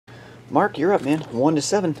Mark, you're up, man.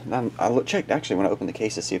 1-7. I checked actually when I opened the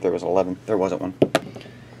case to see if there was 11. There wasn't one.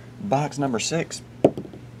 Box number 6.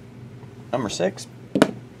 Number 6.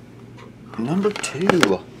 Number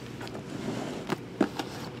 2.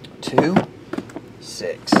 2,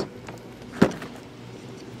 6.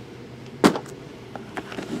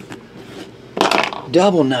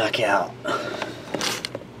 Double knockout.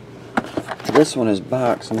 This one is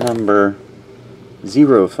box number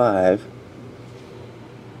 05.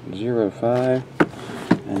 05.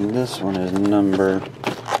 And this one is number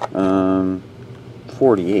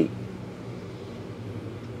 48.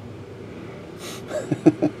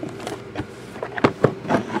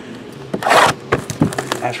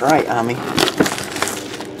 That's right, Ami.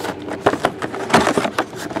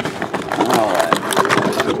 Alright.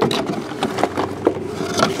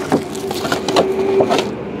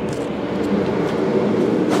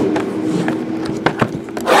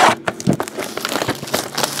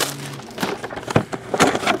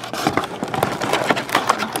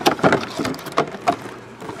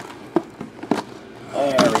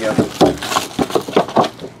 There we go.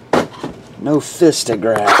 No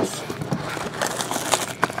fistograph.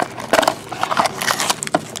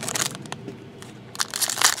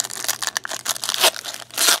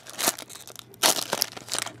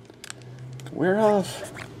 We're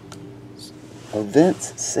off.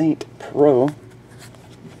 Events St. Pro.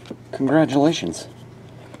 Congratulations.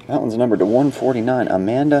 That one's numbered to 149.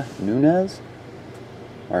 Amanda Nunes?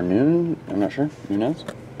 Or Noon? I'm not sure. Nunes?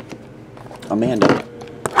 Amanda.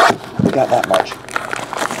 We got that much.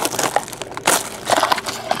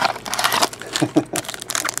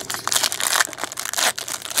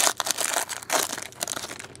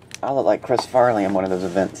 I look like Chris Farley in one of those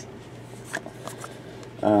events.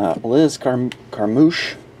 Liz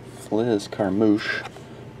Carmouche. Liz Carmouche.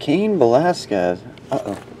 Cain Velasquez.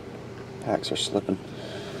 Uh-oh. Packs are slipping.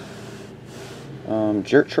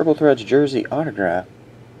 Triple Threads jersey autograph.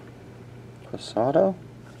 Pasado?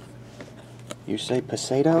 You say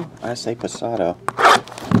Pasado? I say Pasado.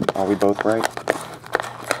 Are we both right?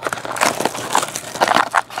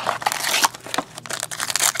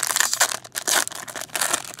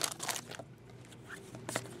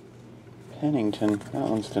 Pennington, that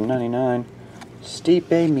one's to 99. Stipe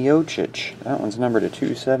Miocic, that one's numbered to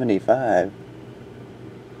 275.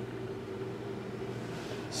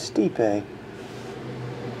 Stipe.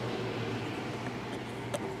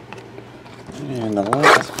 And the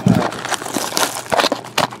last pack.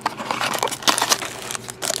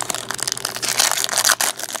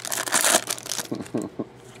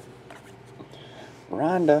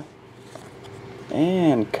 Ronda.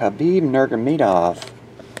 And Khabib Nurmagomedov.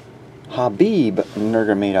 Habib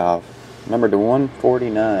Nurmagomedov, numbered to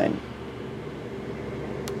 149.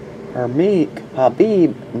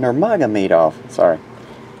 Habib Nurmagomedov. Sorry.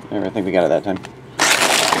 I think we got it that time.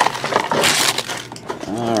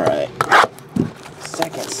 Alright.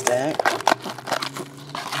 Second stack.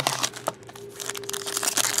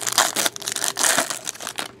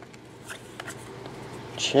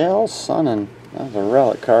 Chael Sonnen. That's a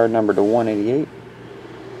relic card, numbered to 188.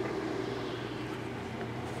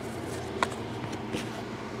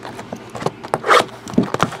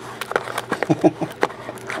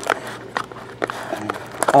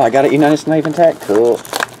 Oh, I got it. United Knife Intact. Cool.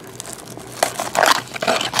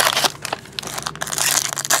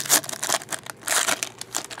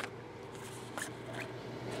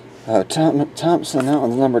 Thompson, that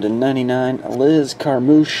one's numbered to 99. Liz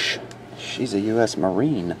Carmouche. She's a U.S.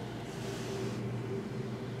 Marine.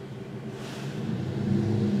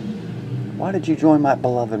 Why did you join my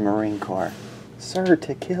beloved Marine Corps? Sir,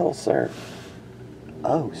 to kill, sir.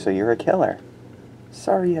 Oh, so you're a killer.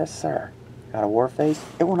 Sir, yes, sir. Got a war face?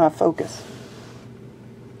 It will not focus.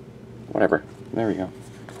 Whatever. There we go.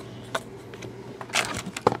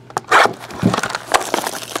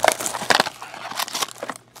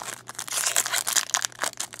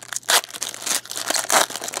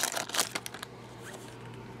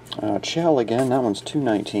 Chael again. That one's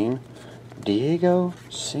 219. Diego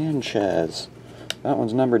Sanchez. That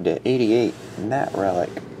one's numbered to 88. Matt Relic.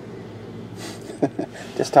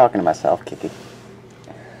 Just talking to myself, Kiki.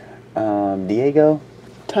 Diego,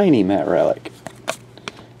 tiny Matt Relic.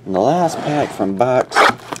 And the last pack from box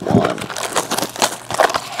 1.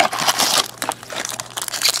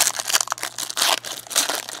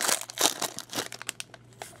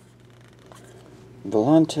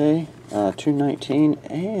 Volante, 219,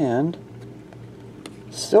 and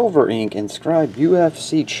Silver Ink inscribed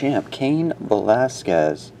UFC champ Cain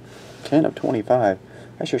Velasquez, 10 of 25.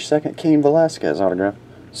 That's your second Cain Velasquez autograph.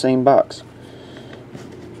 Same box.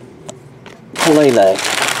 Lele.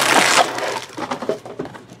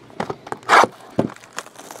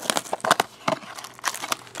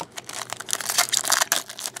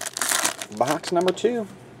 Box number 2.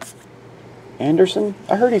 Anderson.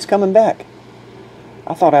 I heard he's coming back.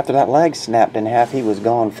 I thought after that leg snapped in half he was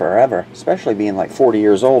gone forever, especially being like 40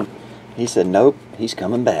 years old. He said nope, he's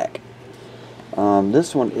coming back.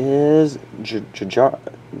 This one is Jigaro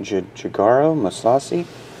Masasi.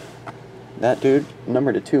 That dude,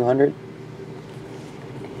 number to 200.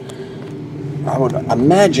 I would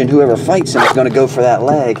imagine whoever fights him is going to go for that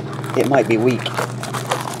leg. It might be weak.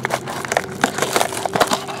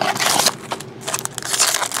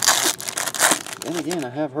 Then again, I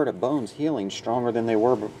have heard of bones healing stronger than they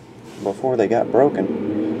were before they got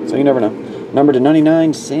broken. So you never know. Number to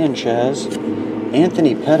 99, Sanchez.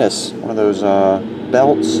 Anthony Pettis, one of those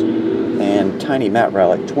belts and tiny mat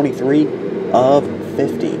relic. 23 of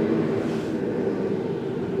 50.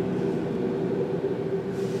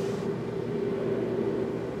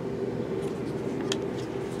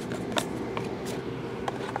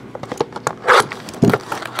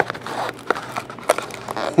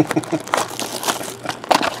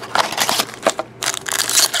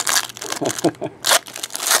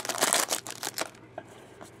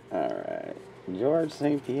 Alright, George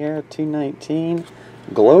St. Pierre, 219.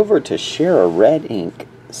 Glover Teixeira, red ink,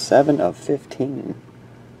 7 of 15.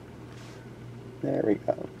 There we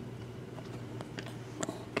go.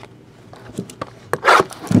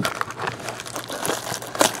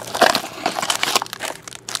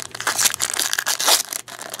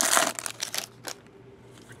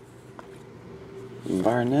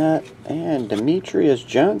 Barnett and Demetrius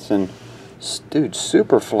Johnson. Dude,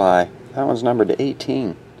 Superfly. That one's numbered to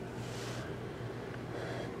 18.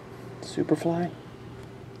 Superfly?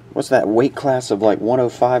 What's that weight class of like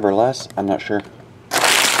 105 or less? I'm not sure.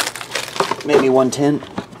 Maybe 110.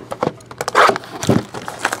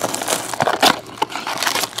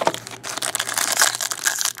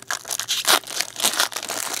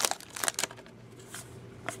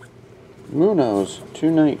 Munoz,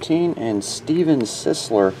 219, and Steven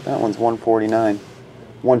Sisler, that one's 149.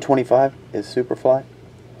 125 is Superfly.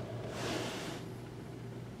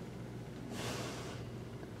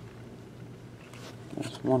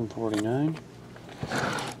 That's 149.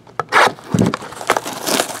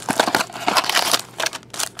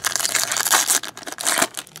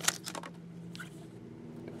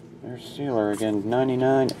 There's Sealer again,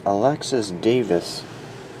 99. Alexis Davis,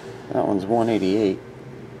 that one's 188.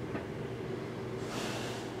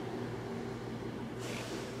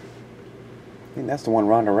 I think that's the one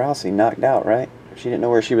Ronda Rousey knocked out, right? She didn't know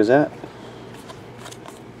where she was at.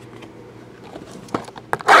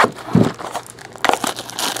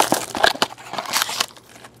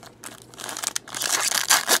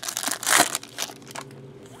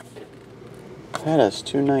 Pettis,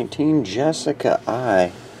 219. Jessica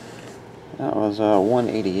I. That was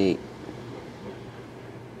 188.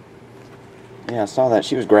 Yeah, I saw that.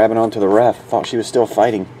 She was grabbing onto the ref. Thought she was still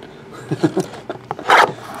fighting.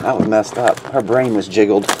 That was messed up. Her brain was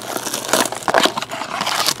jiggled.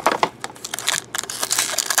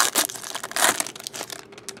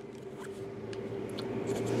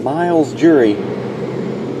 Miles Jury,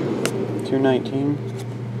 219.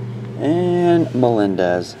 And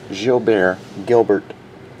Melendez, Gilbert,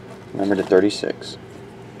 number to 36.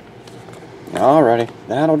 Alrighty,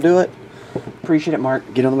 that'll do it. Appreciate it,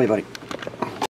 Mark. Get on the way, buddy.